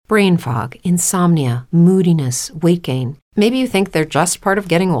brain fog, insomnia, moodiness, weight gain. Maybe you think they're just part of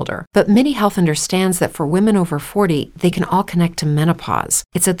getting older, but MIDI Health understands that for women over 40, they can all connect to menopause.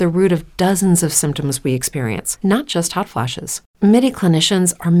 It's at the root of dozens of symptoms we experience, not just hot flashes. MIDI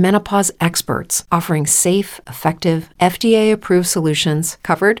clinicians are menopause experts, offering safe, effective, FDA-approved solutions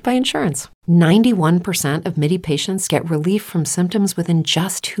covered by insurance. 91% of MIDI patients get relief from symptoms within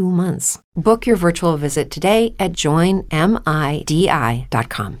just 2 months. Book your virtual visit today at joinmidi.com.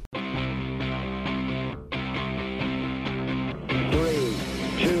 3,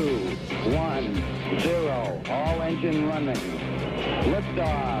 2, 1, 0. All engine running.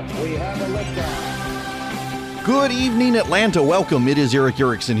 Liftoff. We have a liftoff. Good evening, Atlanta. Welcome. It is Eric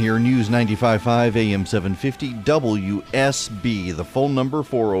Erickson here, News 95.5 AM 750 WSB. The phone number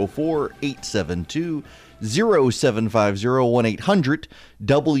 404-872-0750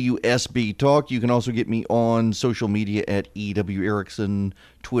 1-800-WSB Talk. You can also get me on social media at EW Erickson,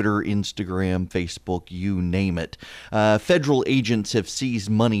 Twitter, Instagram, Facebook, you name it. Federal agents have seized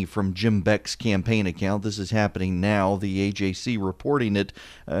money from Jim Beck's campaign account. This is happening now. The AJC reporting it,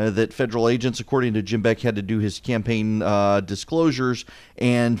 that federal agents, according to Jim Beck, had to do his campaign disclosures,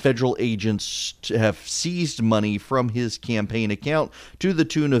 and federal agents have seized money from his campaign account to the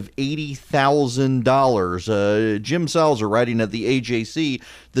tune of $80,000. Jim Salzer writing at the AJC,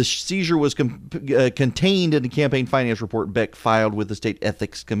 the seizure was contained in the campaign finance report Beck filed with the State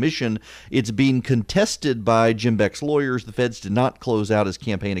Ethics Commission. It's being contested by Jim Beck's lawyers. The feds did not close out his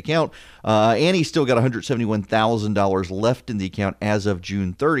campaign account, and he's still got $171,000 left in the account as of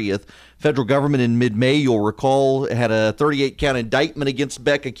June 30th. Federal government in mid-May, you'll recall, had a 38-count indictment against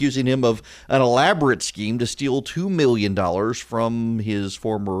Beck accusing him of an elaborate scheme to steal $2 million from his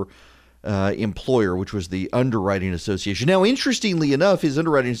former employer, which was the Underwriting Association. Now, interestingly enough, his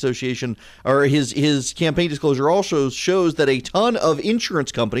Underwriting Association, or his campaign disclosure, also shows that a ton of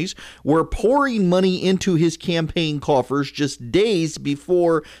insurance companies were pouring money into his campaign coffers just days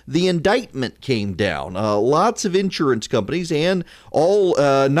before the indictment came down. Lots of insurance companies, and all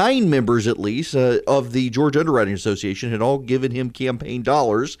 9 members at least of the Georgia Underwriting Association, had all given him campaign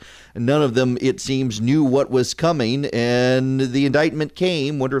dollars. None of them, it seems, knew what was coming, and the indictment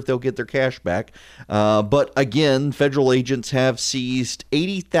came. Wonder if they'll get their cash back. But again, federal agents have seized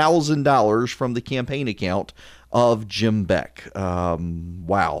 $80,000 from the campaign account of Jim Beck.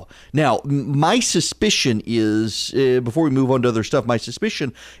 Wow. Now, my suspicion is, before we move on to other stuff, my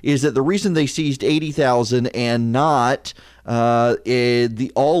suspicion is that the reason they seized $80,000 and not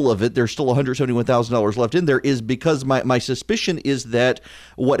all of it, there's still $171,000 left in there, is because my suspicion is that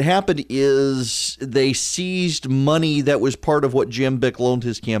what happened is they seized money that was part of what Jim Beck loaned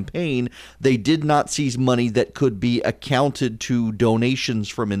his campaign. They did not seize money that could be accounted to donations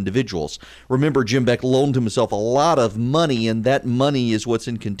from individuals. Remember, Jim Beck loaned himself a lot of money, and that money is what's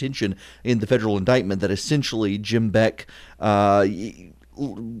in contention in the federal indictment, that essentially Jim Beck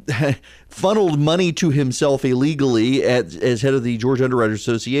funneled money to himself illegally as head of the Georgia Underwriters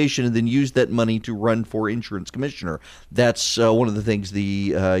Association, and then used that money to run for insurance commissioner. That's one of the things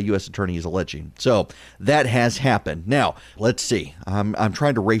the U.S. attorney is alleging. So that has happened. Now, let's see. I'm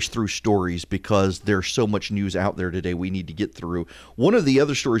trying to race through stories because there's so much news out there today we need to get through. One of the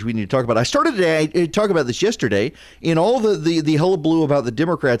other stories we need to talk about, I started to talk about this yesterday, in all the hullabaloo about the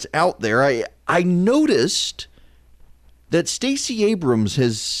Democrats out there, I noticed that Stacey Abrams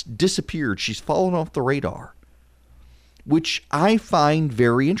has disappeared. She's fallen off the radar, which I find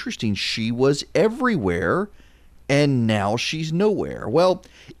very interesting. She was everywhere, and now she's nowhere. Well,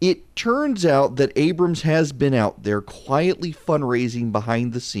 it turns out that Abrams has been out there quietly fundraising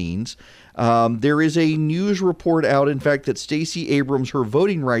behind the scenes. There is a news report out, in fact, that Stacey Abrams, her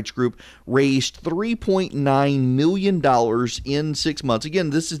voting rights group, raised $3.9 million in 6 months. Again,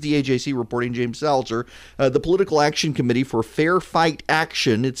 this is the AJC reporting, James Salzer. The Political Action Committee for Fair Fight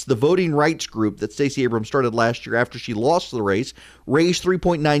Action, it's the voting rights group that Stacey Abrams started last year after she lost the race, raised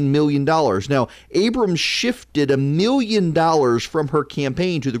 $3.9 million. Now, Abrams shifted $1 million from her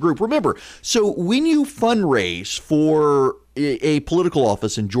campaign to the group. Remember, so when you fundraise for a political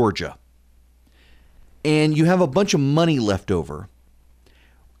office in Georgia, and you have a bunch of money left over,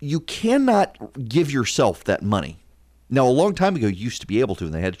 you cannot give yourself that money. Now, a long time ago, you used to be able to,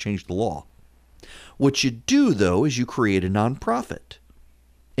 and they had to change the law. What you do, though, is you create a nonprofit.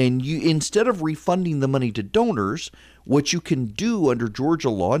 And you, instead of refunding the money to donors, what you can do under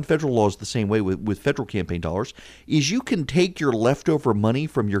Georgia law, and federal law is the same way with federal campaign dollars, is you can take your leftover money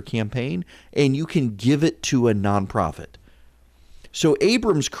from your campaign and you can give it to a nonprofit. So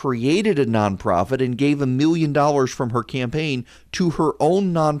Abrams created a nonprofit and gave $1 million from her campaign to her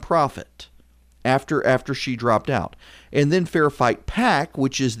own nonprofit. after she dropped out. And then Fair Fight PAC,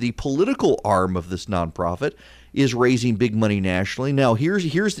 which is the political arm of this nonprofit, is raising big money nationally. Now, here's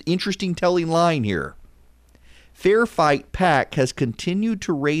the interesting telling line here. Fair Fight PAC has continued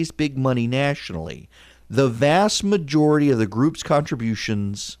to raise big money nationally. The vast majority of the group's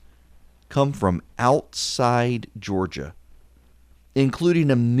contributions come from outside Georgia, including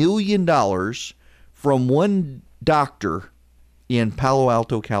 $1 million from one doctor in Palo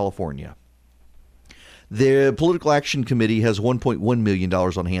Alto, California. The Political Action Committee has $1.1 million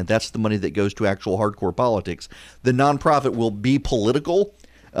on hand. That's the money that goes to actual hardcore politics. The nonprofit will be political,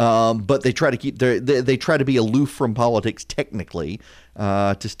 but they try to be aloof from politics technically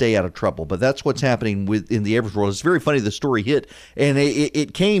to stay out of trouble. But that's what's happening in the Abrams world. It's very funny. The story hit, and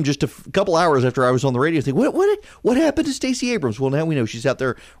it came just a couple hours after I was on the radio thinking, what happened to Stacey Abrams? Well, now we know she's out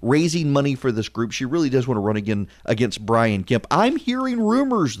there raising money for this group. She really does want to run again against Brian Kemp. I'm hearing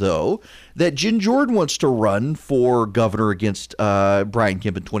rumors, though, that Jen Jordan wants to run for governor against Brian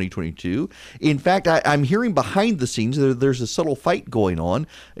Kemp in 2022. In fact, I'm hearing behind the scenes there's a subtle fight going on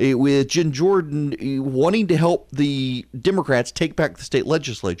with Jen Jordan wanting to help the Democrats take back the state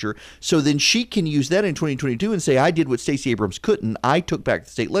legislature, so then she can use that in 2022 and say, I did what Stacey Abrams couldn't. I took back the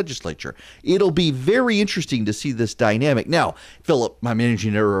state legislature. It'll be very interesting to see this dynamic. Now, Philip, my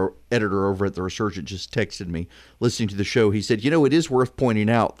managing editor over at The Resurgent, just texted me listening to the show. He said, it is worth pointing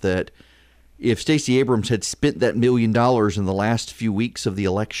out that if Stacey Abrams had spent that $1 million in the last few weeks of the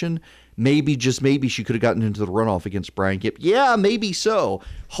election, maybe, just maybe, she could have gotten into the runoff against Brian Kemp. Yeah, maybe so.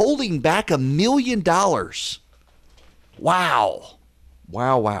 Holding back $1 million. Wow.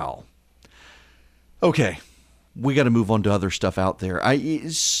 Wow. Okay, we got to move on to other stuff out there.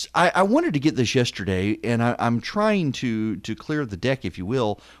 I wanted to get this yesterday, and I'm trying to clear the deck, if you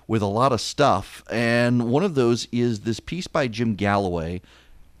will, with a lot of stuff. And one of those is this piece by Jim Galloway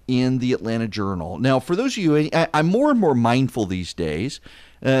in the Atlanta Journal. Now, for those of you, I'm more and more mindful these days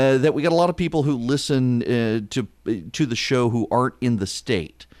that we got a lot of people who listen to the show who aren't in the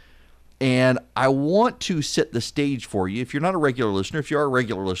state. And I want to set the stage for you. If you're not a regular listener, if you are a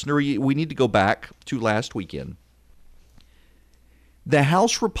regular listener, we need to go back to last weekend. The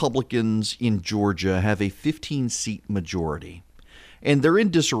House Republicans in Georgia have a 15-seat majority. And they're in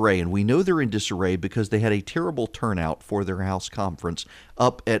disarray, and we know they're in disarray because they had a terrible turnout for their House conference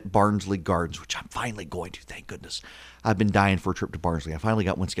up at Barnsley Gardens, which I'm finally going to, thank goodness. I've been dying for a trip to Barnsley. I finally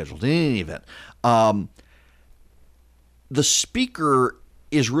got one scheduled. In any event, the speaker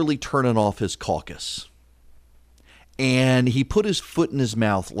is really turning off his caucus. And he put his foot in his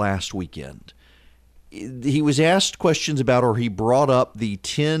mouth last weekend. He was asked questions about, or he brought up the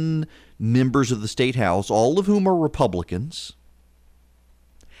 10 members of the state house, all of whom are Republicans,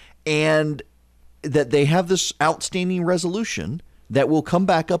 and that they have this outstanding resolution that will come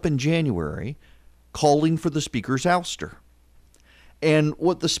back up in January calling for the speaker's ouster. And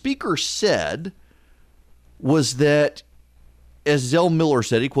what the speaker said was that, as Zell Miller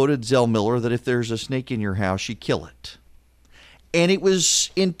said, he quoted Zell Miller, that if there's a snake in your house, you kill it. And it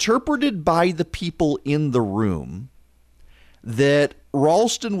was interpreted by the people in the room that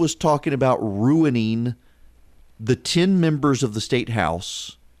Ralston was talking about ruining the 10 members of the state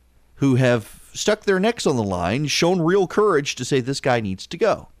house who have stuck their necks on the line, shown real courage to say this guy needs to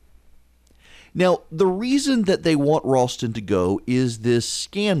go. Now, the reason that they want Ralston to go is this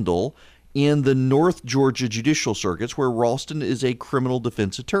scandal in the North Georgia judicial circuits where Ralston is a criminal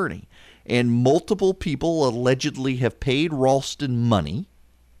defense attorney. And multiple people allegedly have paid Ralston money,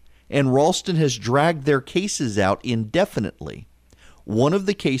 and Ralston has dragged their cases out indefinitely. One of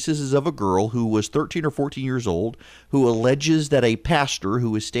the cases is of a girl who was 13 or 14 years old who alleges that a pastor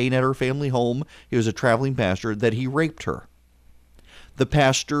who was staying at her family home, he was a traveling pastor, that he raped her. The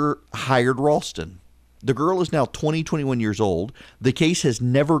pastor hired Ralston. The girl is now 21 years old. The case has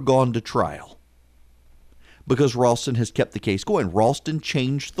never gone to trial because Ralston has kept the case going. Ralston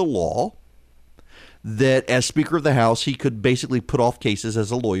changed the law that as Speaker of the House, he could basically put off cases.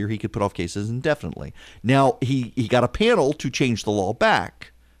 As a lawyer, he could put off cases indefinitely. Now, he got a panel to change the law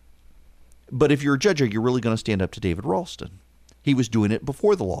back. But if you're a judge, you're really going to stand up to David Ralston. He was doing it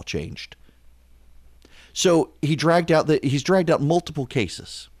before the law changed. So he's dragged out multiple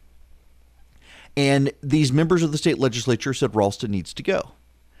cases. And these members of the state legislature said Ralston needs to go.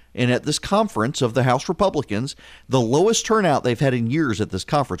 And at this conference of the House Republicans, the lowest turnout they've had in years at this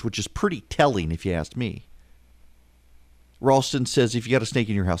conference, which is pretty telling if you ask me, Ralston says, if you got a snake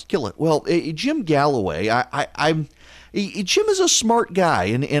in your house, kill it. Well, Jim Galloway, Jim is a smart guy,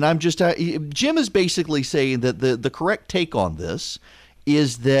 and I'm just Jim is basically saying that the correct take on this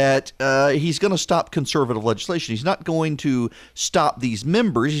is that he's going to stop conservative legislation. He's not going to stop these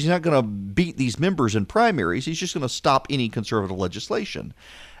members. He's not going to beat these members in primaries. He's just going to stop any conservative legislation.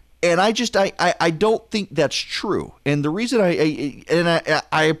 And I don't think that's true. And the reason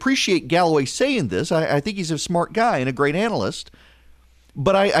I appreciate Galloway saying this, I think he's a smart guy and a great analyst.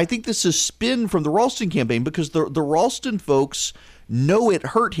 But I think this is spin from the Ralston campaign because the Ralston folks know it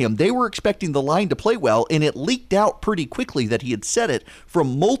hurt him. They were expecting the line to play well, and it leaked out pretty quickly that he had said it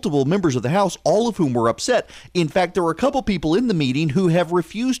from multiple members of the House, all of whom were upset. In fact, there were a couple people in the meeting who have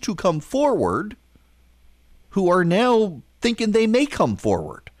refused to come forward who are now thinking they may come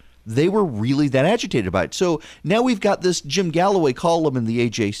forward. They were really that agitated by it. So now we've got this Jim Galloway column in the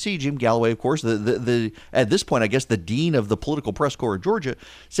AJC. Jim Galloway, of course, the at this point, I guess the dean of the political press corps in Georgia,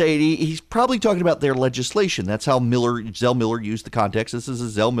 saying he's probably talking about their legislation. That's how Zell Miller used the context. This is a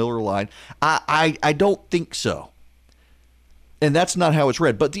Zell Miller line. I don't think so. And that's not how it's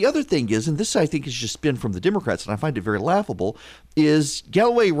read. But the other thing is, and this I think is just spin from the Democrats, and I find it very laughable, is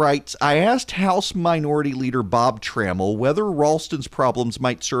Galloway writes, I asked House Minority Leader Bob Trammell whether Ralston's problems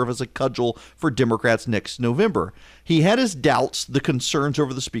might serve as a cudgel for Democrats next November. He had his doubts the concerns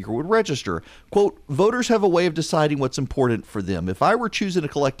over the speaker would register. Quote, voters have a way of deciding what's important for them. If I were choosing a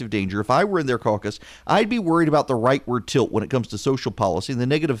collective danger, if I were in their caucus, I'd be worried about the rightward tilt when it comes to social policy and the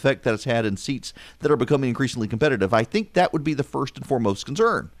negative effect that it's had in seats that are becoming increasingly competitive. I think that would be the first and foremost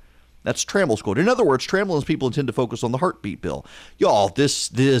concern. That's Trammell's quote. In other words, Trammell and his people intend to focus on the heartbeat bill. Y'all,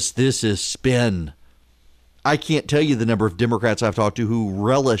 this is spin. I can't tell you the number of Democrats I've talked to who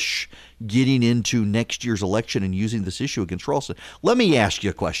relish getting into next year's election and using this issue against Ralston. Let me ask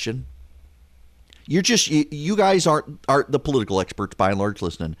you a question. You guys aren't the political experts by and large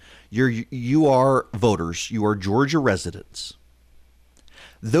listening. You are voters. You are Georgia residents.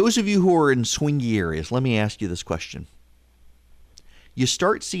 Those of you who are in swingy areas, let me ask you this question. You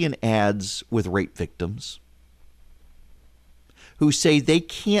start seeing ads with rape victims who say they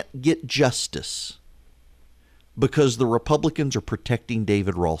can't get justice because the Republicans are protecting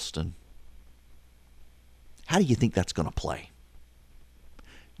David Ralston. How do you think that's going to play?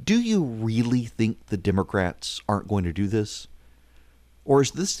 Do you really think the Democrats aren't going to do this? Or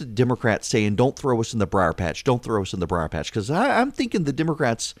is this the Democrats saying, don't throw us in the briar patch, don't throw us in the briar patch? Because I'm thinking the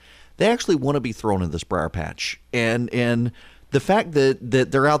Democrats, they actually want to be thrown in this briar patch. And the fact that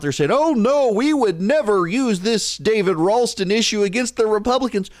they're out there saying, oh, no, we would never use this David Ralston issue against the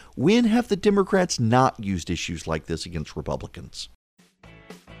Republicans. When have the Democrats not used issues like this against Republicans?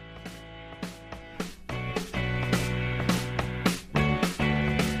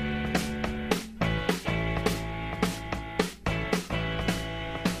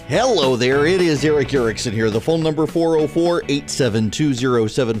 Hello there, it is Eric Erickson here. The phone number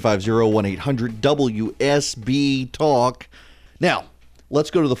 404-872-0750, 1-800-WSB-TALK. Now, let's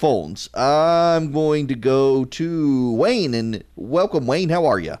go to the phones. I'm going to go to Wayne, and welcome, Wayne. How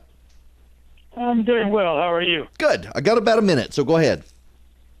are you? I'm doing well. How are you? Good. I got about a minute, so go ahead.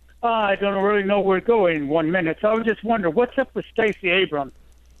 I don't really know where we're going in 1 minute, so I was just wondering, what's up with Stacey Abrams?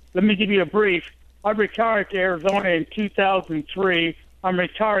 Let me give you a brief. I retired to Arizona in 2003. I'm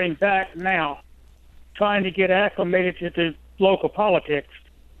retiring back now, trying to get acclimated to the local politics.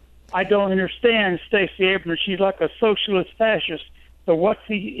 I don't understand Stacey Abrams. She's like a socialist fascist. So what's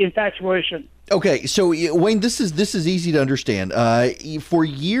the infatuation? Okay, so Wayne, this is easy to understand. For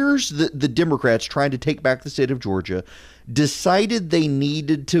years, the Democrats trying to take back the state of Georgia decided they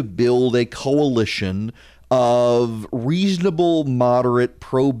needed to build a coalition of reasonable, moderate,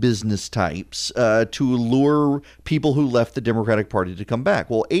 pro-business types to lure people who left the Democratic Party to come back.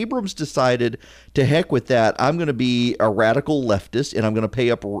 Well, Abrams decided, to heck with that, I'm going to be a radical leftist and I'm going to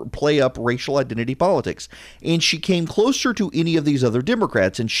play up racial identity politics. And she came closer to any of these other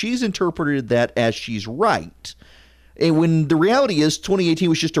Democrats, and she's interpreted that as she's right. And when the reality is 2018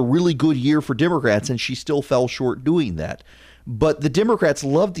 was just a really good year for Democrats, and she still fell short doing that. But the Democrats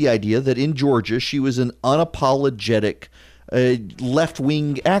loved the idea that in Georgia, she was an unapologetic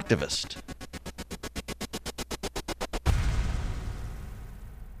left-wing activist.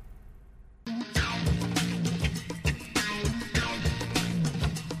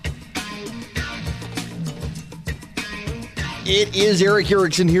 It is Eric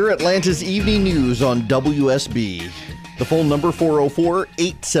Erickson here, Atlanta's Evening News on WSB. The phone number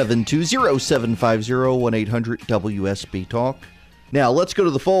 404-872-0750, 1-800-WSB-TALK. Now, let's go to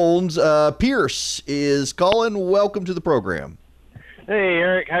the phones. Pierce is calling. Welcome to the program. Hey,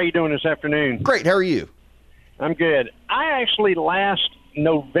 Eric. How you doing this afternoon? Great. How are you? I'm good. I actually last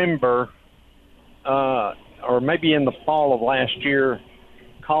November, or maybe in the fall of last year,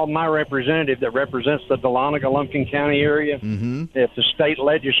 called my representative that represents the Dahlonega-Lumpkin County area at the state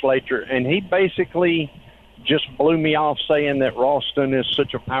legislature, and he basically just blew me off saying that Ralston is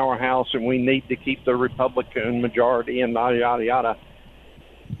such a powerhouse and we need to keep the Republican majority and yada, yada, yada.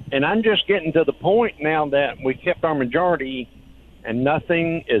 And I'm just getting to the point now that we kept our majority and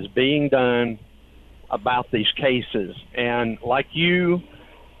nothing is being done about these cases. And like you,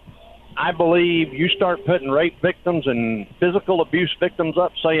 I believe you start putting rape victims and physical abuse victims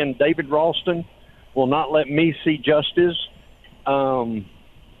up saying David Ralston will not let me see justice,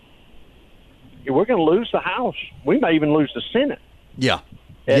 we're going to lose the House. We may even lose the Senate. Yeah.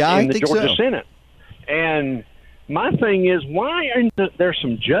 In the think Georgia so. Senate. And my thing is, why aren't there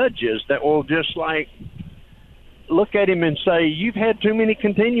some judges that will just like look at him and say, you've had too many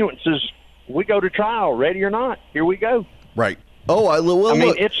continuances. We go to trial, ready or not. Here we go. Right. Oh, I mean,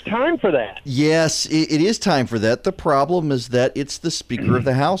 look, it's time for that. Yes, it is time for that. The problem is that it's the Speaker of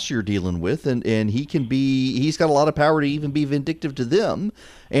the House you're dealing with, and he's got a lot of power to even be vindictive to them.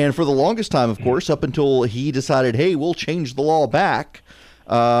 And for the longest time, of course, up until he decided, hey, we'll change the law back,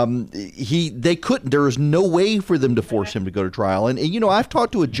 they couldn't. There was no way for them to force him to go to trial. And I've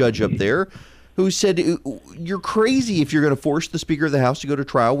talked to a judge up there who said, you're crazy if you're going to force the Speaker of the House to go to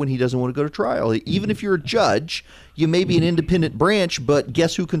trial when he doesn't want to go to trial. Even if you're a judge, you may be an independent branch, but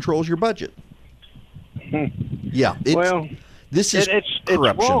guess who controls your budget? Yeah. This is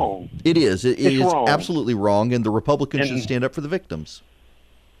corruption. It's wrong. It is. It is wrong. Absolutely wrong, and the Republicans should stand up for the victims.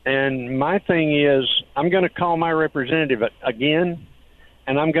 And my thing is, I'm going to call my representative again,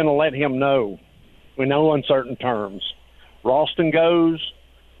 and I'm going to let him know, in no uncertain terms, Ralston goes,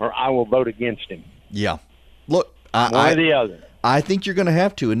 or I will vote against him. Yeah. Look, one or the other. I think you're going to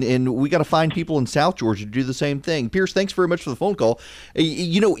have to, and we got to find people in South Georgia to do the same thing. Pierce, thanks very much for the phone call.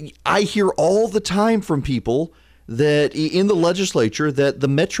 I hear all the time from people that in the legislature that the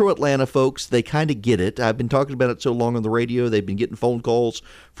Metro Atlanta folks, they kind of get it. I've been talking about it so long on the radio. They've been getting phone calls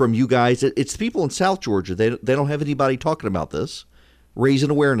from you guys. It's the people in South Georgia. They don't have anybody talking about this,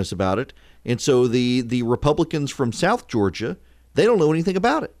 raising awareness about it. And so the Republicans from South Georgia, they don't know anything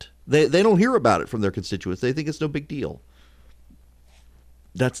about it. They don't hear about it from their constituents. They think it's no big deal.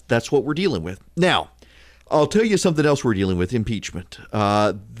 That's what we're dealing with. Now, I'll tell you something else we're dealing with, impeachment.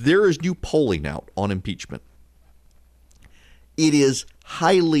 There is new polling out on impeachment. It is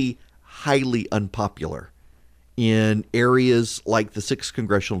highly, highly unpopular in areas like the 6th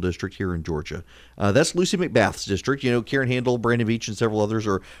Congressional District here in Georgia. That's Lucy McBath's district. Karen Handel, Brandon Beach, and several others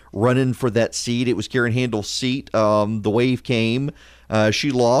are running for that seat. It was Karen Handel's seat. The wave came.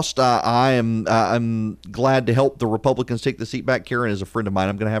 She lost. I'm glad to help the Republicans take the seat back. Karen is a friend of mine.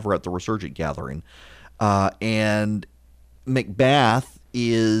 I'm going to have her at the Resurgent gathering. And McBath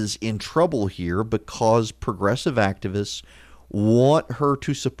is in trouble here because progressive activists want her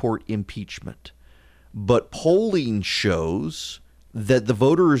to support impeachment. But polling shows that the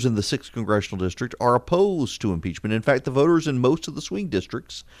voters in the 6th Congressional District are opposed to impeachment. In fact, the voters in most of the swing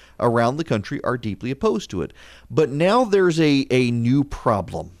districts around the country are deeply opposed to it. But now there's a new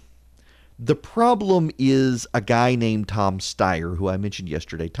problem. The problem is a guy named Tom Steyer, who I mentioned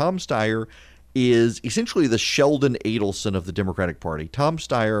yesterday. Tom Steyer is essentially the Sheldon Adelson of the Democratic Party. Tom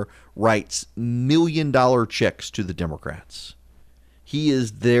Steyer writes million-dollar checks to the Democrats. He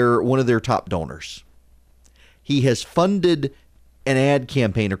is one of their top donors. He has funded an ad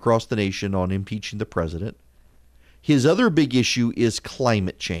campaign across the nation on impeaching the president. His other big issue is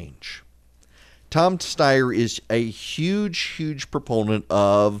climate change. Tom Steyer is a huge, huge proponent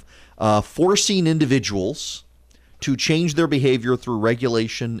of forcing individuals to change their behavior through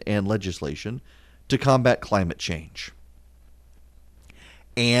regulation and legislation to combat climate change.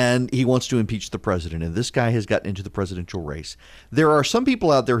 And he wants to impeach the president. And this guy has gotten into the presidential race. There are some people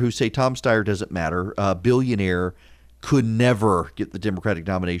out there who say Tom Steyer doesn't matter. A billionaire could never get the Democratic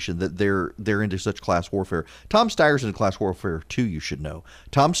nomination, that they're into such class warfare. Tom Steyer's into class warfare too, you should know.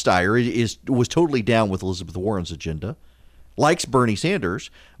 Tom Steyer was totally down with Elizabeth Warren's agenda, likes Bernie Sanders,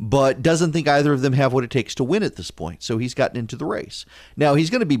 but doesn't think either of them have what it takes to win at this point. So he's gotten into the race. Now, he's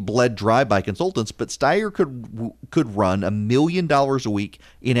going to be bled dry by consultants, but Steyer could run $1 million a week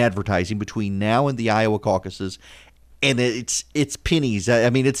in advertising between now and the Iowa caucuses, and it's pennies.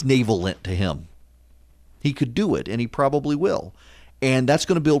 I mean, it's navel lint to him. He could do it, and he probably will. And that's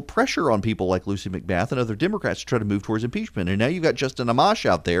going to build pressure on people like Lucy McBath and other Democrats to try to move towards impeachment. And now you've got Justin Amash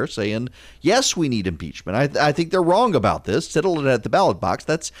out there saying, yes, we need impeachment. I think they're wrong about this. Settle it at the ballot box.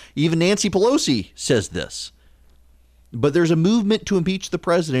 That's even Nancy Pelosi says this. But there's a movement to impeach the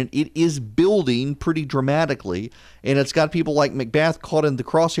president. It is building pretty dramatically, and it's got people like McBath caught in the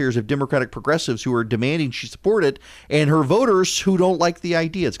crosshairs of Democratic progressives who are demanding she support it, and her voters who don't like the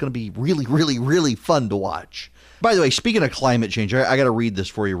idea. It's going to be really, really, really fun to watch. By the way, speaking of climate change, I got to read this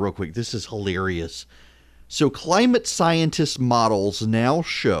for you real quick. This is hilarious. So climate scientists' models now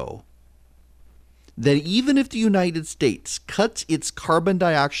show that even if the United States cuts its carbon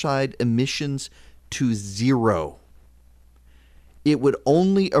dioxide emissions to zero, it would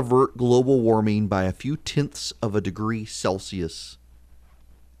only avert global warming by a few tenths of a degree Celsius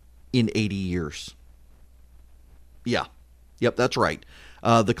in 80 years. Yeah. Yep, that's right.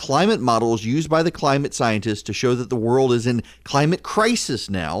 The climate models used by the climate scientists to show that the world is in climate crisis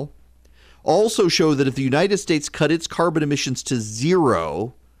now also show that if the United States cut its carbon emissions to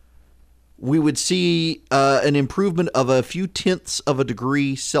zero, we would see an improvement of a few tenths of a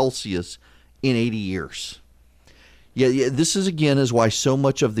degree Celsius in 80 years. Yeah, this is again is why so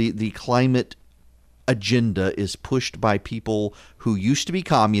much of the climate agenda is pushed by people who used to be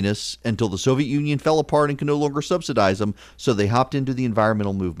communists until the Soviet Union fell apart and could no longer subsidize them, so they hopped into the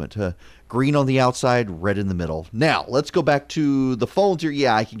environmental movement. Green on the outside, red in the middle. Now, let's go back to the phones here.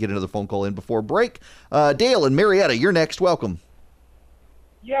 Yeah, I can get another phone call in before break. Dale and Marietta, you're next. Welcome.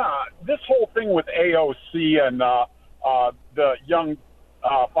 Yeah, this whole thing with AOC and the young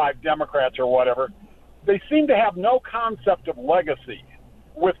 5 Democrats or whatever, they seem to have no concept of legacy.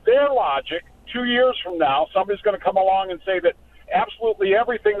 With their logic, 2 years from now, somebody's going to come along and say that absolutely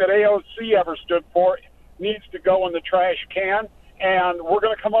everything that AOC ever stood for needs to go in the trash can, and we're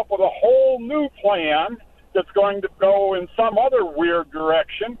going to come up with a whole new plan that's going to go in some other weird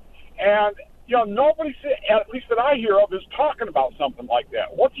direction. And, nobody, at least that I hear of, is talking about something like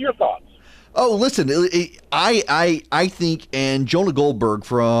that. What's your thoughts? Oh, listen, I think, and Jonah Goldberg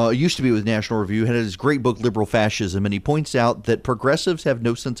used to be with National Review, had his great book, Liberal Fascism, and he points out that progressives have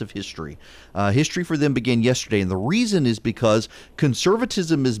no sense of history. History for them began yesterday, and the reason is because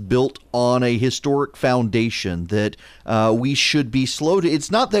conservatism is built on a historic foundation that we should be slow to.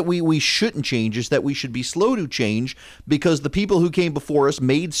 It's not that we shouldn't change, it's that we should be slow to change because the people who came before us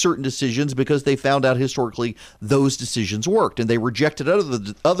made certain decisions because they found out historically those decisions worked, and they rejected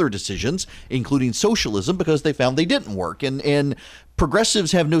other decisions, including socialism, because they found they didn't work. And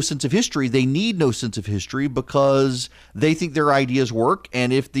progressives have no sense of history. They need no sense of history because they think their ideas work.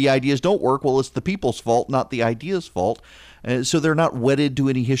 And if the ideas don't work, well, it's the people's fault, not the ideas' fault. So they're not wedded to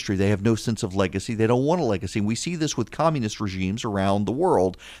any history. They have no sense of legacy. They don't want a legacy. And we see this with communist regimes around the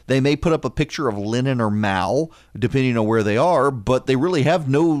world. They may put up a picture of Lenin or Mao, depending on where they are, but they really have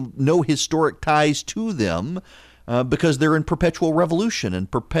no historic ties to them. Because they're in perpetual revolution,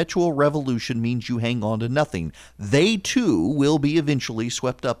 and perpetual revolution means you hang on to nothing. They, too, will be eventually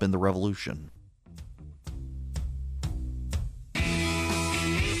swept up in the revolution.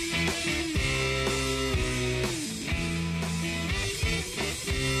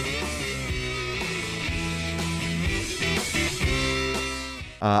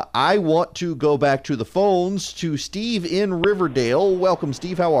 I want to go back to the phones to Steve in Riverdale. Welcome,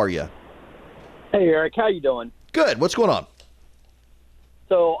 Steve. How are you? Hey, Eric. How you doing? Good. What's going on?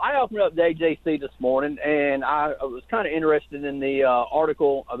 So I opened up the AJC this morning, and I was kind of interested in the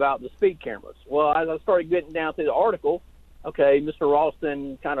article about the speed cameras. Well, as I started getting down through the article, okay, Mr.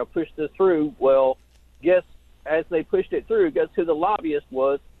 Ralston kind of pushed this through. Well, guess as they pushed it through, guess who the lobbyist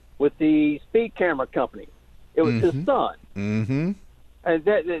was with the speed camera company? It was his son. Mm-hmm. And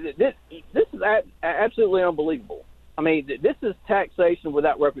this is absolutely unbelievable. I mean, this is taxation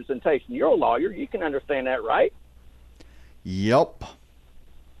without representation. You're a lawyer. You can understand that, right? Yep.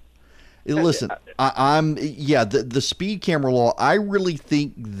 Listen, the speed camera law, I really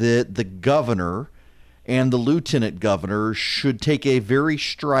think that the governor and the lieutenant governor should take a very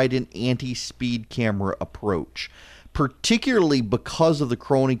strident anti-speed camera approach, particularly because of the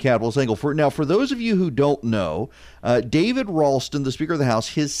crony capitalist angle. For those of you who don't know, David Ralston, the Speaker of the House,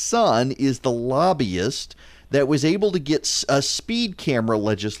 his son is the lobbyist that was able to get a speed camera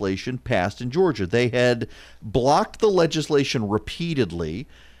legislation passed in Georgia. They had blocked the legislation repeatedly,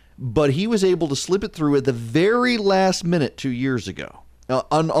 but he was able to slip it through at the very last minute 2 years ago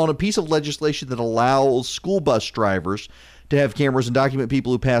on a piece of legislation that allows school bus drivers to have cameras and document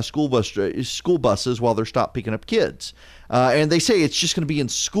people who pass school buses while they're stopped picking up kids. And they say it's just going to be in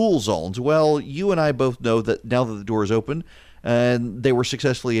school zones. Well, you and I both know that now that the door is open, and they were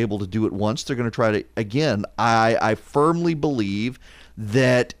successfully able to do it once, they're going to try to again. I firmly believe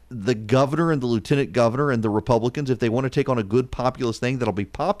that the governor and the lieutenant governor and the Republicans, if they want to take on a good populist thing that'll be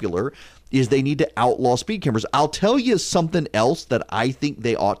popular, is they need to outlaw speed cameras. I'll tell you something else that I think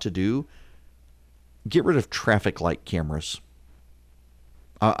they ought to do. Get rid of traffic light cameras.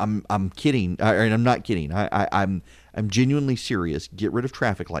 I'm kidding. I'm not kidding. I'm genuinely serious. Get rid of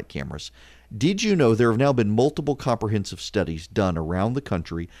traffic light cameras. Did you know there have now been multiple comprehensive studies done around the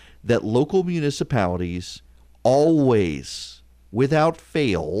country that local municipalities always, without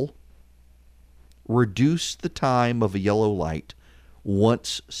fail, reduce the time of a yellow light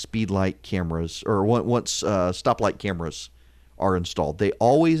once speed light cameras or once stoplight cameras are installed? They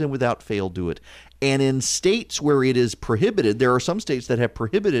always and without fail do it. And in states where it is prohibited, there are some states that have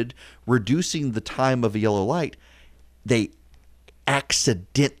prohibited reducing the time of a yellow light. They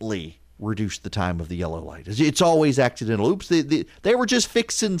accidentally reduce the time of the yellow light. It's always accidental. Oops, they were just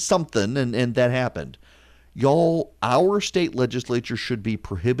fixing something and that happened. Y'all, our state legislature should be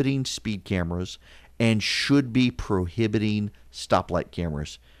prohibiting speed cameras and should be prohibiting stoplight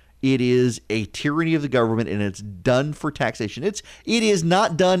cameras. It is a tyranny of the government, and it's done for taxation. It is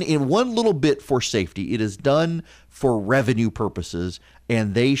not done in one little bit for safety. It is done for revenue purposes,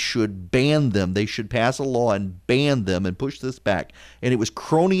 and they should ban them. They should pass a law and ban them and push this back. And it was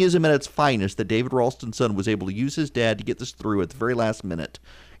cronyism at its finest that David Ralston's son was able to use his dad to get this through at the very last minute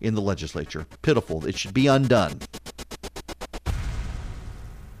in the legislature. Pitiful. It should be undone.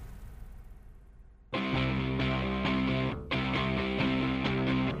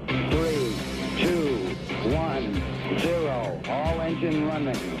 Engine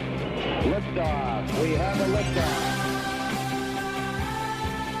running. Liftoff. We have a liftoff.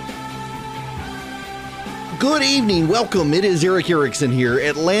 Good evening. Welcome. It is Eric Erickson here.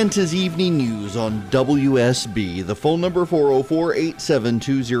 Atlanta's Evening News on WSB. The phone number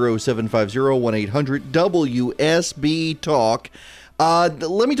 404-872-0750 1-800 WSB-TALK.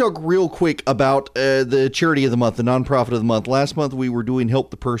 Let me talk real quick about the charity of the month, the nonprofit of the month. Last month we were doing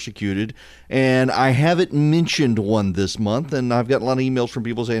Help the Persecuted, and I haven't mentioned one this month, and I've got a lot of emails from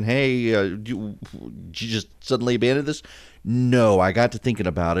people saying, hey, did you just suddenly abandon this? No, I got to thinking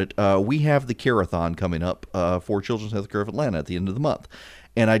about it. We have the Care-a-thon coming up for Children's Healthcare of Atlanta at the end of the month,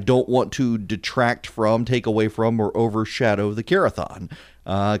 and I don't want to detract from, take away from, or overshadow the Care-a-thon.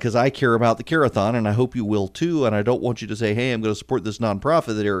 Because I care about the Care-a-thon, and I hope you will too, and I don't want you to say, hey, I'm going to support this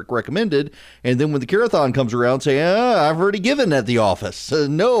nonprofit that Eric recommended, and then when the Care-a-thon comes around, say, I've already given at the office.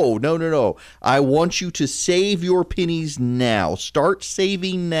 No. I want you to save your pennies now. Start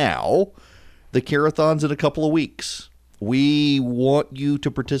saving now. The Care-a-thon's in a couple of weeks. We want you to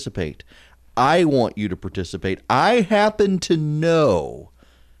participate. I want you to participate. I happen to know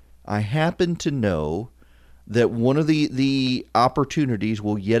that one of the opportunities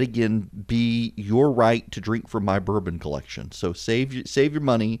will yet again be your right to drink from my bourbon collection. So save your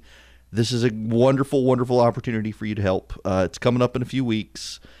money. This is a wonderful, wonderful opportunity for you to help. It's coming up in a few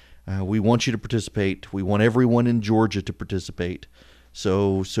weeks. We want you to participate. We want everyone in Georgia to participate.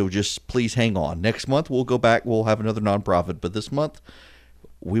 So just please hang on. Next month we'll go back. We'll have another nonprofit. But this month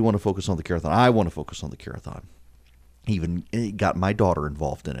we want to focus on the Care-a-thon. I want to focus on the Care-a-thon. Even got my daughter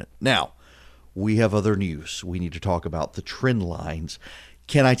involved in it. Now, we have other news. We need to talk about the trend lines.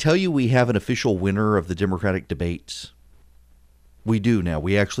 Can I tell you we have an official winner of the Democratic debates? We do now.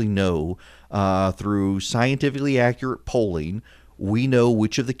 We actually know through scientifically accurate polling, we know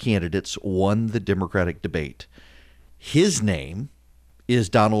which of the candidates won the Democratic debate. His name is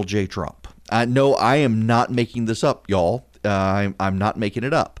Donald J. Trump. No, I am not making this up, y'all. I'm not making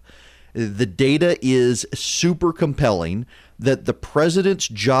it up. The data is super compelling that the president's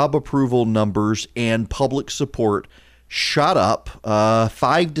job approval numbers and public support shot up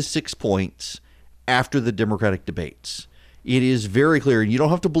 5 to 6 points after the Democratic debates. It is very clear, and you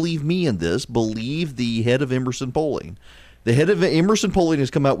don't have to believe me in this. Believe the head of Emerson Polling. The head of Emerson Polling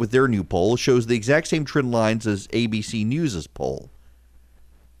has come out with their new poll. It shows the exact same trend lines as ABC News' poll.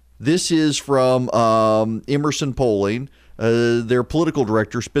 This is from Emerson Polling. Their political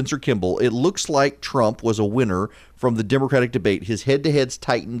director, Spencer Kimball. It looks like Trump was a winner from the Democratic debate. His head-to-heads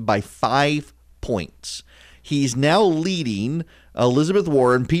tightened by 5 points. He's now leading Elizabeth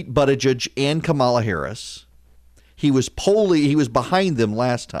Warren, Pete Buttigieg, and Kamala Harris. He was behind them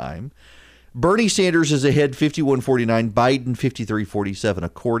last time. Bernie Sanders is ahead 51-49, Biden 53-47,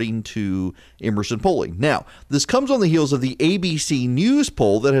 according to Emerson Polling. Now, this comes on the heels of the ABC News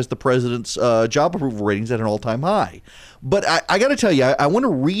poll that has the president's job approval ratings at an all-time high. But I got to tell you, I want to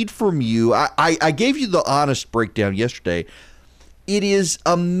read from you. I gave you the honest breakdown yesterday. It is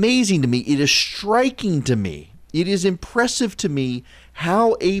amazing to me. It is striking to me. It is impressive to me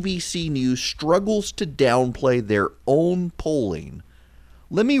how ABC News struggles to downplay their own polling.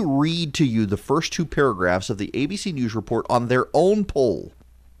 Let me read to you the first 2 paragraphs of the ABC News report on their own poll.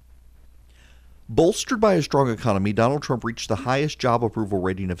 Bolstered by a strong economy, Donald Trump reached the highest job approval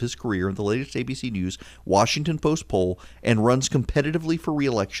rating of his career in the latest ABC News Washington Post poll and runs competitively for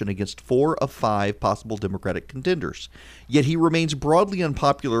re-election against 4 of 5 possible Democratic contenders. Yet he remains broadly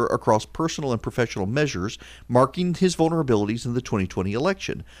unpopular across personal and professional measures, marking his vulnerabilities in the 2020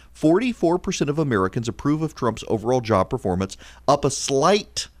 election. 44% of Americans approve of Trump's overall job performance, up a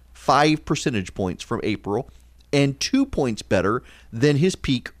slight 5 percentage points from April, and 2 points better than his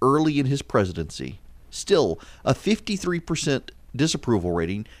peak early in his presidency. Still, a 53% disapproval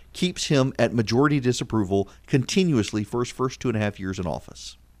rating keeps him at majority disapproval continuously for his first 2.5 years in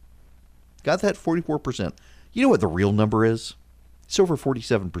office. Got that? 44%. You know what the real number is? It's over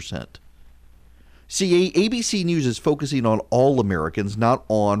 47%. See, ABC News is focusing on all Americans, not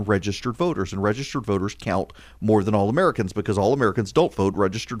on registered voters. And registered voters count more than all Americans because all Americans don't vote.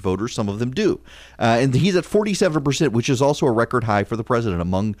 Registered voters, some of them do. And he's at 47%, which is also a record high for the president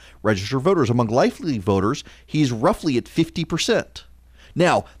among registered voters. Among likely voters, he's roughly at 50%.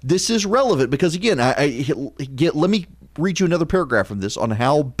 Now, this is relevant because, again, let me read you another paragraph from this on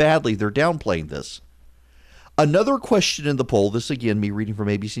how badly they're downplaying this. Another question in the poll, this again, me reading from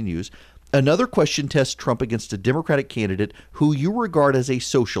ABC News, another question tests Trump against a Democratic candidate who you regard as a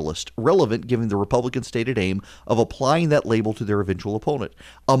socialist, relevant given the Republican stated aim of applying that label to their eventual opponent.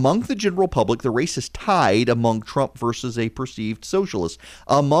 Among the general public, the race is tied among Trump versus a perceived socialist.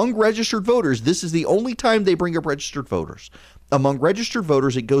 Among registered voters, this is the only time they bring up registered voters. Among registered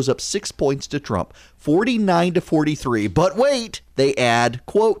voters, it goes up 6 points to Trump, 49 to 43. But wait, they add,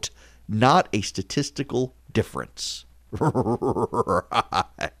 quote, not a statistical difference. Right.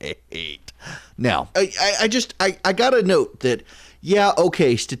 Now, I got to note that, yeah,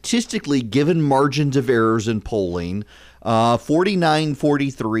 okay, statistically, given margins of errors in polling,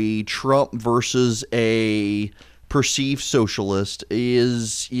 49-43, Trump versus a perceived socialist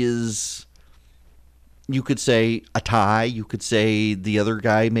is you could say a tie. You could say the other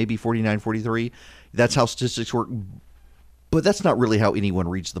guy maybe 49-43. That's how statistics work. But that's not really how anyone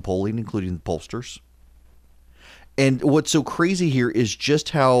reads the polling, including the pollsters. And what's so crazy here is just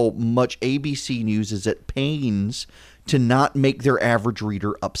how much ABC News is at pains to not make their average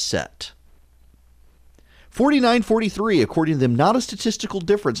reader upset. 49-43, according to them, not a statistical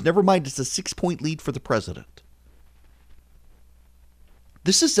difference. Never mind, it's a 6-point lead for the president.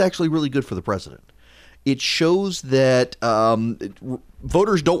 This is actually really good for the president. It shows that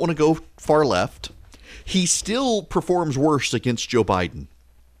voters don't want to go far left. He still performs worse against Joe Biden.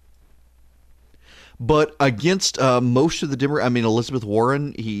 But against most of the Democrats, Elizabeth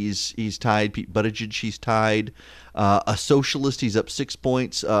Warren, he's tied. Pete Buttigieg, he's tied. A socialist, he's up 6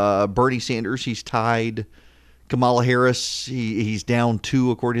 points. Bernie Sanders, he's tied. Kamala Harris, he's down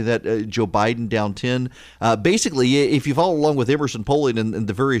 2, according to that. Joe Biden down 10. Basically, if you follow along with Emerson polling and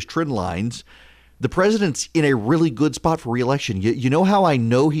the various trend lines, the president's in a really good spot for re-election. You know how I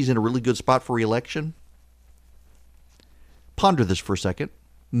know he's in a really good spot for re-election? Ponder this for a second.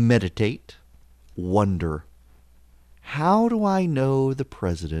 Meditate. Wonder, how do I know the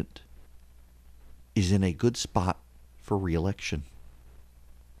president is in a good spot for re-election?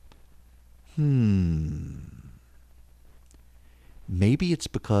 Maybe it's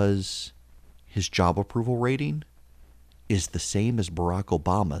because his job approval rating is the same as Barack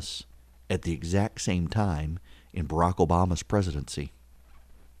Obama's at the exact same time in Barack Obama's presidency.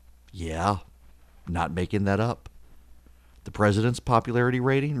 Yeah, not making that up. The president's popularity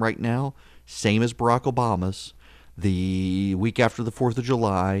rating right now, same as Barack Obama's the week after the 4th of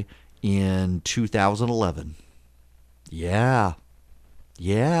July in 2011. Yeah,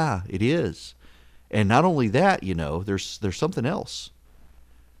 it is. And not only that, there's something else.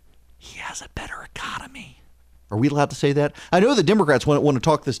 He has a better economy. Are we allowed to say that? I know the Democrats want to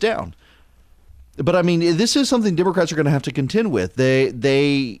talk this down. But this is something Democrats are going to have to contend with.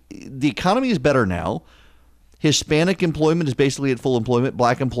 The economy is better now. Hispanic employment is basically at full employment.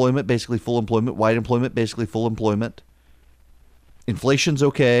 Black employment, basically full employment. White employment, basically full employment. Inflation's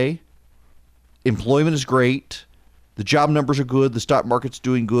okay. Employment is great. The job numbers are good. The stock market's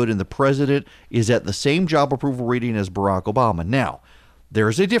doing good. And the president is at the same job approval rating as Barack Obama. Now,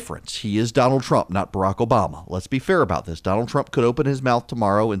 there's a difference. He is Donald Trump, not Barack Obama. Let's be fair about this. Donald Trump could open his mouth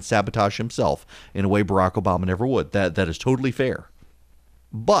tomorrow and sabotage himself in a way Barack Obama never would. That is totally fair.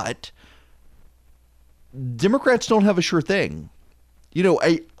 But Democrats don't have a sure thing.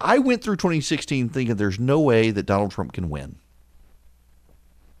 I went through 2016 thinking there's no way that Donald Trump can win.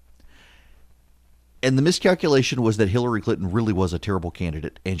 And the miscalculation was that Hillary Clinton really was a terrible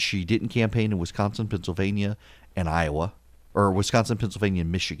candidate, and she didn't campaign in Wisconsin, Pennsylvania, and Iowa. or Wisconsin, Pennsylvania,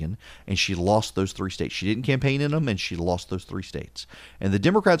 and Michigan, and she lost those 3 states. She didn't campaign in them, and she lost those 3 states. And the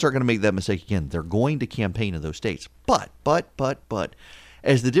Democrats aren't going to make that mistake again. They're going to campaign in those states. But,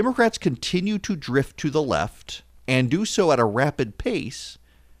 as the Democrats continue to drift to the left and do so at a rapid pace,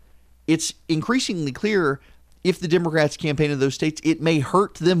 it's increasingly clear if the Democrats campaign in those states, it may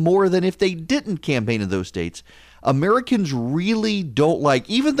hurt them more than if they didn't campaign in those states. Americans really don't like,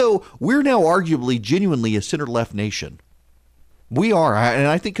 even though we're now arguably genuinely a center-left nation, we are, and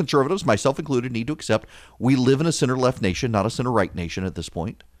I think conservatives, myself included, need to accept we live in a center-left nation, not a center-right nation at this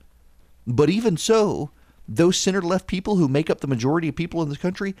point. But even so, those center-left people who make up the majority of people in this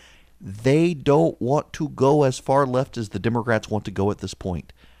country, they don't want to go as far left as the Democrats want to go at this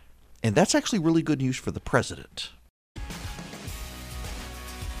point. And that's actually really good news for the president.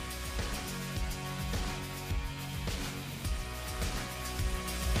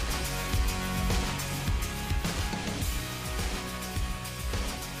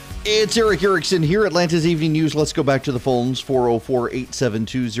 It's Eric Erickson here, Atlanta's Evening News. Let's go back to the phones,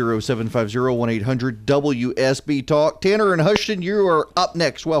 404-872-0750, 1-800-WSB Talk. Tanner and Hushton, you are up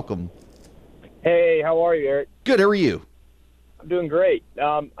next. Welcome. Hey, how are you, Eric? Good, how are you? I'm doing great.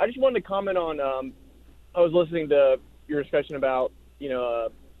 I just wanted to comment on, I was listening to your discussion about,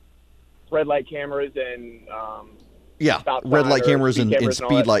 red light cameras and red light cameras and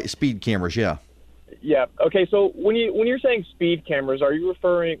speed cameras, yeah. Yeah. Okay. So when you're saying speed cameras, are you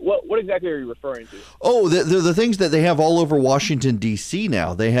referring what exactly are you referring to? Oh, they're the things that they have all over Washington D.C.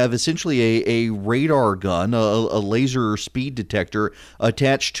 now. They have essentially a radar gun, a laser speed detector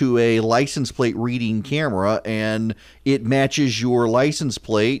attached to a license plate reading camera, and it matches your license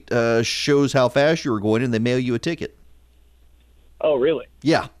plate, shows how fast you were going, and they mail you a ticket. Oh, really?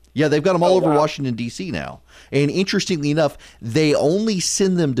 Yeah. Yeah, they've got them all over wow. Washington, D.C. now. And interestingly enough, they only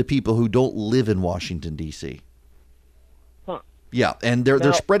send them to people who don't live in Washington, D.C. Huh. Yeah, and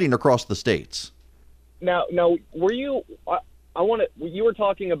they're spreading across the states. Now, were you you were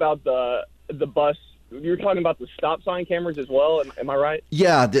talking about the bus, you were talking about the stop sign cameras as well, am I right?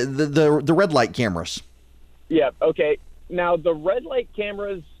 Yeah, the red light cameras. Yeah, okay. Now, the red light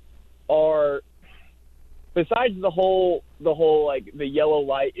cameras are, besides the whole like the yellow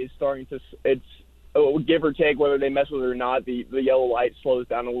light is starting to, it's give or take whether they mess with it or not, the yellow light slows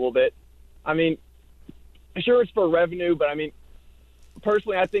down a little bit. I mean, sure it's for revenue, but I mean,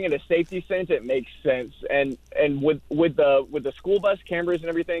 personally, I think in a safety sense it makes sense. And with the school bus cameras and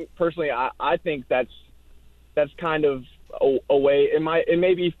everything, personally, I think that's kind of a way. It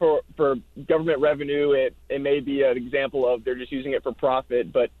may be for government revenue. It may be an example of they're just using it for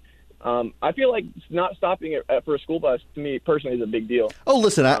profit, but I feel like not stopping it for a school bus, to me personally, is a big deal. Oh,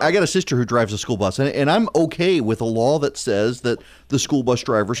 listen, I got a sister who drives a school bus, and I'm okay with a law that says that the school bus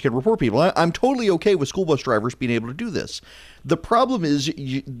drivers can report people. I'm totally okay with school bus drivers being able to do this. The problem is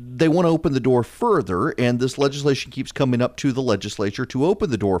they want to open the door further, and this legislation keeps coming up to the legislature to open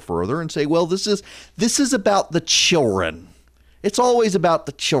the door further and say, well, this is about the children. It's always about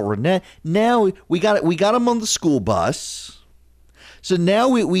the children. Now we got them on the school bus. So now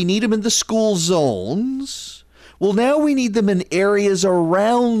we need them in the school zones. Well, now we need them in areas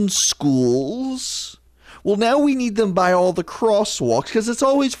around schools. Well, now we need them by all the crosswalks because it's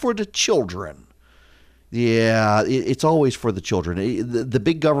always for the children. Yeah, it's always for the children. The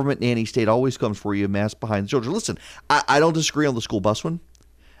big government nanny state always comes for you, mask behind the children. Listen, I don't disagree on the school bus one.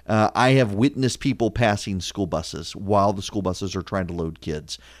 I have witnessed people passing school buses while the school buses are trying to load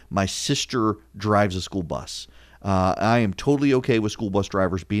kids. My sister drives a school bus. I am totally okay with school bus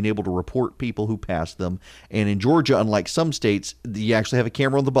drivers being able to report people who pass them. And in Georgia, unlike some states, you actually have a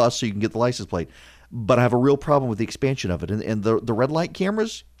camera on the bus so you can get the license plate. But I have a real problem with the expansion of it. And the red light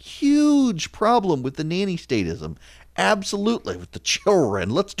cameras, huge problem with the nanny statism. Absolutely, with the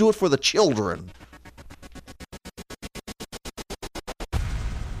children. Let's do it for the children.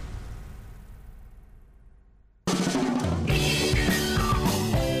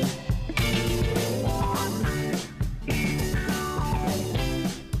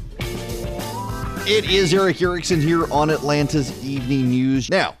 It is Eric Erickson here on Atlanta's Evening News.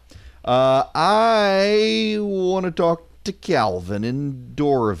 Now, I want to talk to Calvin in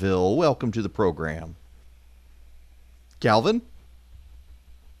Doraville. Welcome to the program. Calvin?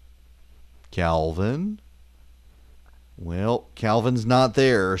 Calvin? Well, Calvin's not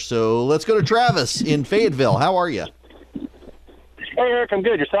there, so let's go to Travis in Fayetteville. How are you? Hey, Eric, I'm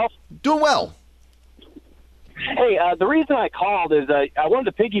good. Yourself? Doing well. Hey, the reason I called is I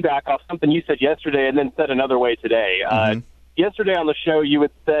wanted to piggyback off something you said yesterday and then said another way today. Yesterday on the show, you had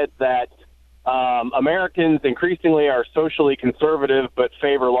said that Americans increasingly are socially conservative but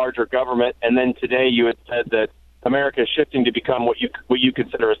favor larger government, and then today you had said that America is shifting to become what you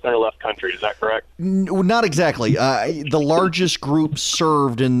consider a center left country. Is that correct? Not exactly. The largest groups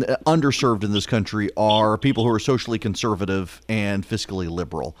served and underserved in this country are people who are socially conservative and fiscally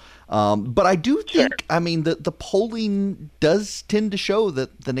liberal. But I do think, I mean, the polling does tend to show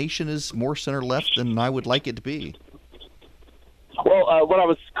that the nation is more center left than I would like it to be. Well, what I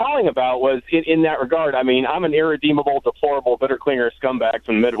was calling about was in that regard. I mean, I'm an irredeemable, deplorable, bitter clinger scumbag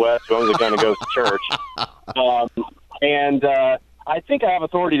from the Midwest who only kind of goes to church. And I think I have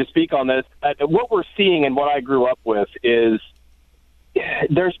authority to speak on this. What we're seeing and what I grew up with is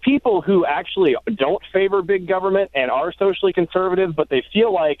there's people who actually don't favor big government and are socially conservative, but they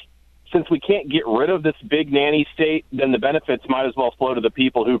feel like since we can't get rid of this big nanny state, then the benefits might as well flow to the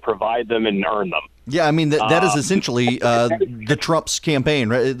people who provide them and earn them. Yeah, I mean, that is essentially the Trump's campaign,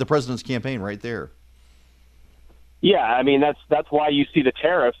 right? The president's campaign right there. Yeah, I mean, that's why you see the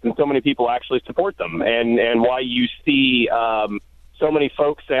tariffs and so many people actually support them, and why you see so many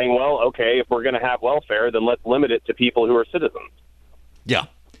folks saying, well, okay, if we're going to have welfare, then let's limit it to people who are citizens. Yeah.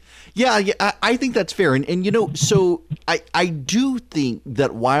 Yeah, I think that's fair. And you know, so I do think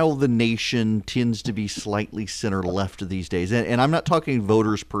that while the nation tends to be slightly center-left these days, and I'm not talking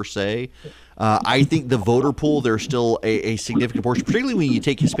voters per se, I think the voter pool, there's still a significant portion, particularly when you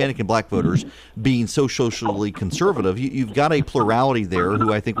take Hispanic and black voters being so socially conservative. You've got a plurality there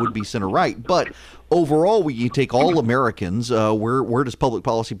who I think would be center-right. But overall, when you take all Americans, where does public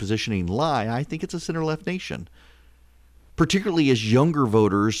policy positioning lie? I think it's a center-left nation. Particularly as younger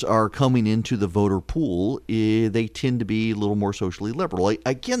voters are coming into the voter pool, they tend to be a little more socially liberal.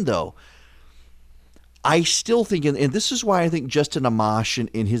 Again, though, I still think, and this is why I think Justin Amash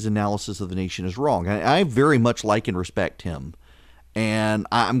in his analysis of the nation is wrong. I very much like and respect him. And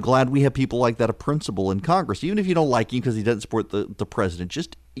I'm glad we have people like that, a principal in Congress. Even if you don't like him because he doesn't support the president,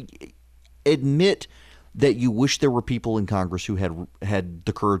 just admit that you wish there were people in Congress who had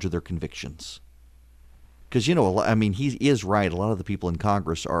the courage of their convictions. Because, you know, I mean, he is right. A lot of the people in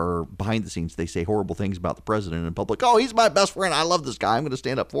Congress are behind the scenes. They say horrible things about the president in public. Oh, he's my best friend. I love this guy. I'm going to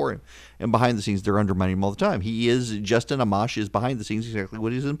stand up for him. And behind the scenes, they're undermining him all the time. Justin Amash is behind the scenes exactly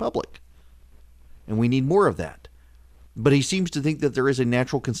what he's in public. And we need more of that. But he seems to think that there is a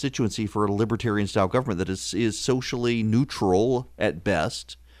natural constituency for a libertarian-style government that is socially neutral at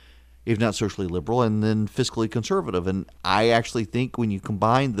best, if not socially liberal, and then fiscally conservative. And I actually think when you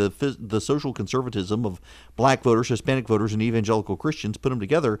combine the social conservatism of black voters, Hispanic voters, and evangelical Christians, put them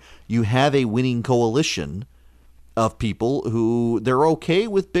together, you have a winning coalition of people who they're okay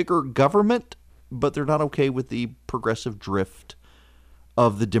with bigger government, but they're not okay with the progressive drift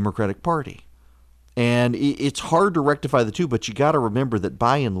of the Democratic Party. And it's hard to rectify the two, but you got to remember that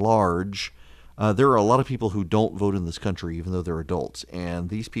by and large, there are a lot of people who don't vote in this country, even though they're adults. And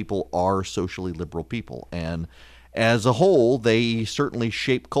these people are socially liberal people. And as a whole, they certainly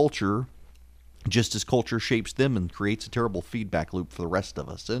shape culture just as culture shapes them and creates a terrible feedback loop for the rest of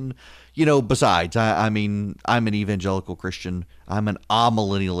us. And, you know, besides, I mean, I'm an evangelical Christian. I'm an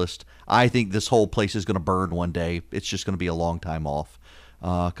amillennialist. I think this whole place is going to burn one day. It's just going to be a long time off.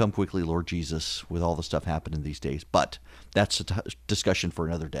 Come quickly, Lord Jesus, with all the stuff happening these days. But that's a discussion for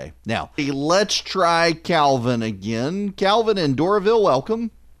another day. Now, let's try Calvin again. Calvin in Doraville,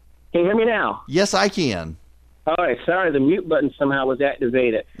 welcome. Can you hear me now? Yes, I can. All right. Sorry, the mute button somehow was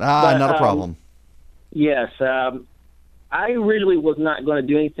activated. Not a problem. Yes. I really was not going to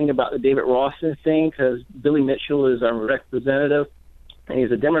do anything about the David Ralston thing because Billy Mitchell is our representative, and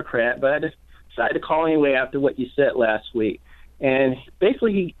he's a Democrat. But I just decided to call anyway after what you said last week. And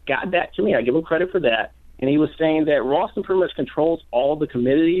basically, he got back to me. I give him credit for that. And he was saying that Ralston pretty much controls all the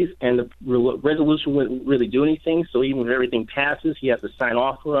committees, and the resolution wouldn't really do anything. So even if everything passes, he has to sign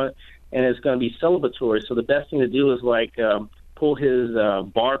off on it, and it's going to be celebratory. So the best thing to do is, like, pull his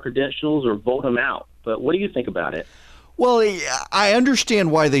bar credentials or vote him out. But what do you think about it? Well, I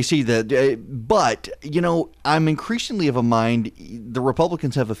understand why they see that, but, you know, I'm increasingly of a mind, the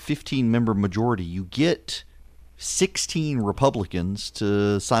Republicans have a 15-member majority. You get 16 Republicans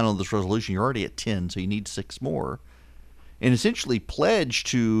to sign on this resolution. You're already at 10, so you need 6 more. And essentially pledge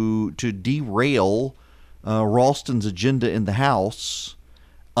to derail Ralston's agenda in the House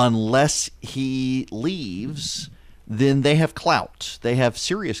unless he leaves. Then they have clout. They have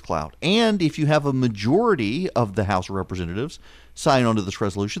serious clout. And if you have a majority of the House of Representatives sign on to this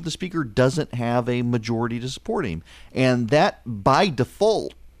resolution, the Speaker doesn't have a majority to support him. And that, by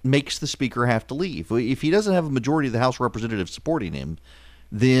default, makes the Speaker have to leave. If he doesn't have a majority of the House of Representatives supporting him,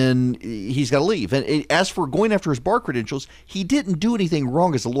 then he's got to leave. And as for going after his bar credentials, he didn't do anything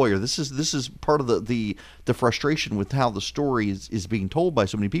wrong as a lawyer. This is part of the frustration with how the story is being told by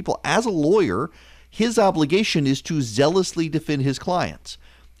so many people. As a lawyer, his obligation is to zealously defend his clients.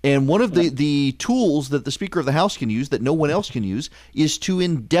 And one of the tools that the Speaker of the House can use that no one else can use is to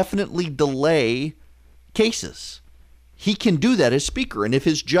indefinitely delay cases. He can do that as Speaker. And if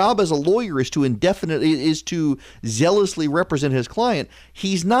his job as a lawyer is to zealously represent his client,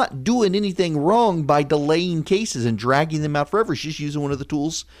 he's not doing anything wrong by delaying cases and dragging them out forever. He's just using one of the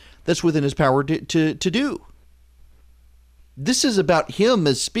tools that's within his power to do. This is about him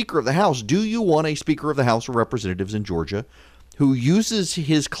as Speaker of the House. Do you want a Speaker of the House of Representatives in Georgia who uses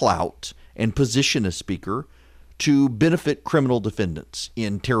his clout and position as Speaker to benefit criminal defendants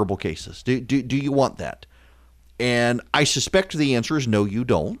in terrible cases? Do you want that? And I suspect the answer is no, you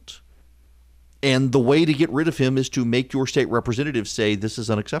don't. And the way to get rid of him is to make your state representatives say this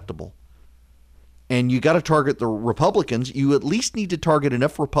is unacceptable. And you got to target the Republicans. You at least need to target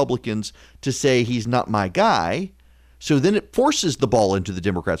enough Republicans to say he's not my guy. So then it forces the ball into the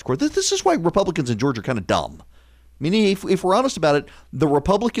Democrats' court. This is why Republicans in Georgia are kind of dumb. Meaning, if we're honest about it, the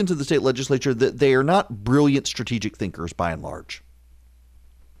Republicans in the state legislature, they are not brilliant strategic thinkers by and large.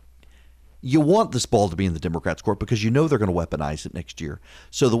 You want this ball to be in the Democrats' court because you know they're going to weaponize it next year.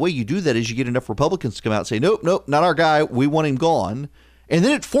 So the way you do that is you get enough Republicans to come out and say, nope, not our guy. We want him gone. And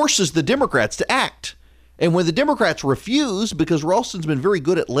then it forces the Democrats to act. And when the Democrats refuse, because Ralston's been very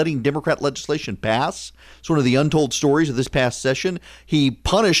good at letting Democrat legislation pass, it's one of the untold stories of this past session. He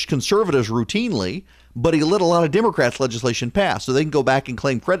punished conservatives routinely, but he let a lot of Democrats' legislation pass so they can go back and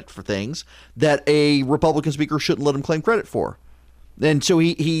claim credit for things that a Republican speaker shouldn't let him claim credit for. And so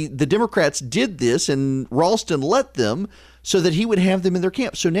the Democrats did this, and Ralston let them so that he would have them in their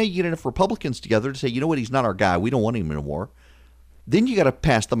camp. So now you get enough Republicans together to say, you know what, he's not our guy. We don't want him anymore. Then you got to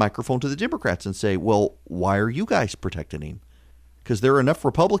pass the microphone to the Democrats and say, well, why are you guys protecting him? Because there are enough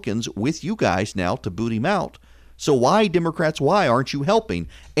Republicans with you guys now to boot him out. So why, Democrats, why aren't you helping?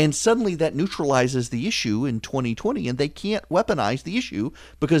 And suddenly that neutralizes the issue in 2020, and they can't weaponize the issue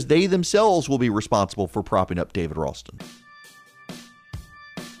because they themselves will be responsible for propping up David Ralston.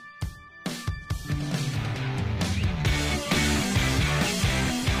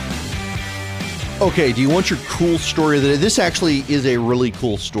 Okay, do you want your cool story? This actually is a really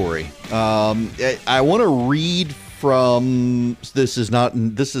cool story. I want to read from, this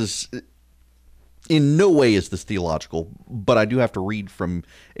is in no way is this theological, but I do have to read from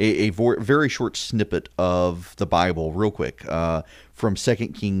a very short snippet of the Bible real quick from 2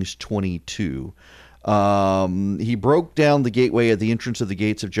 Kings 22. He broke down the gateway at the entrance of the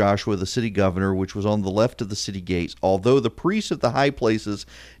gates of Joshua, the city governor, which was on the left of the city gates. Although the priests of the high places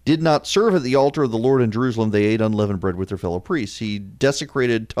did not serve at the altar of the Lord in Jerusalem, they ate unleavened bread with their fellow priests. He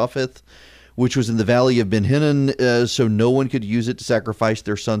desecrated Topheth, which was in the valley of Ben Hinnom, so no one could use it to sacrifice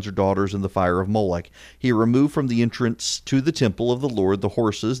their sons or daughters in the fire of Molech. He removed from the entrance to the temple of the Lord the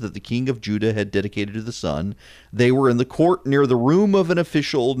horses that the king of Judah had dedicated to the sun. They were in the court near the room of an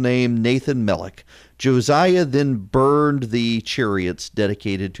official named Nathan Melech. Josiah then burned the chariots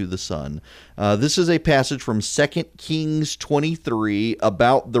dedicated to the sun. This is a passage from 2 Kings 23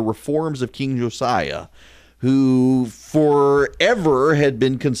 about the reforms of King Josiah, who forever had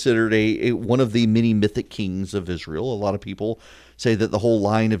been considered one of the many mythic kings of Israel. A lot of people say that the whole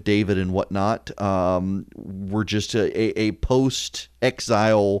line of David and whatnot were just a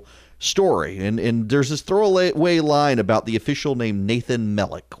post-exile story. And there's this throwaway line about the official named Nathan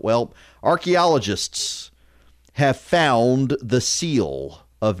Melech. Well, archaeologists have found the seal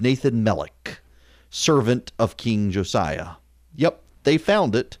of Nathan Melech, servant of King Josiah. Yep, they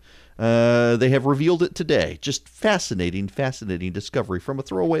found it. They have revealed it today. Just fascinating discovery from a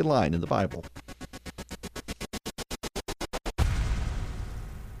throwaway line in the Bible.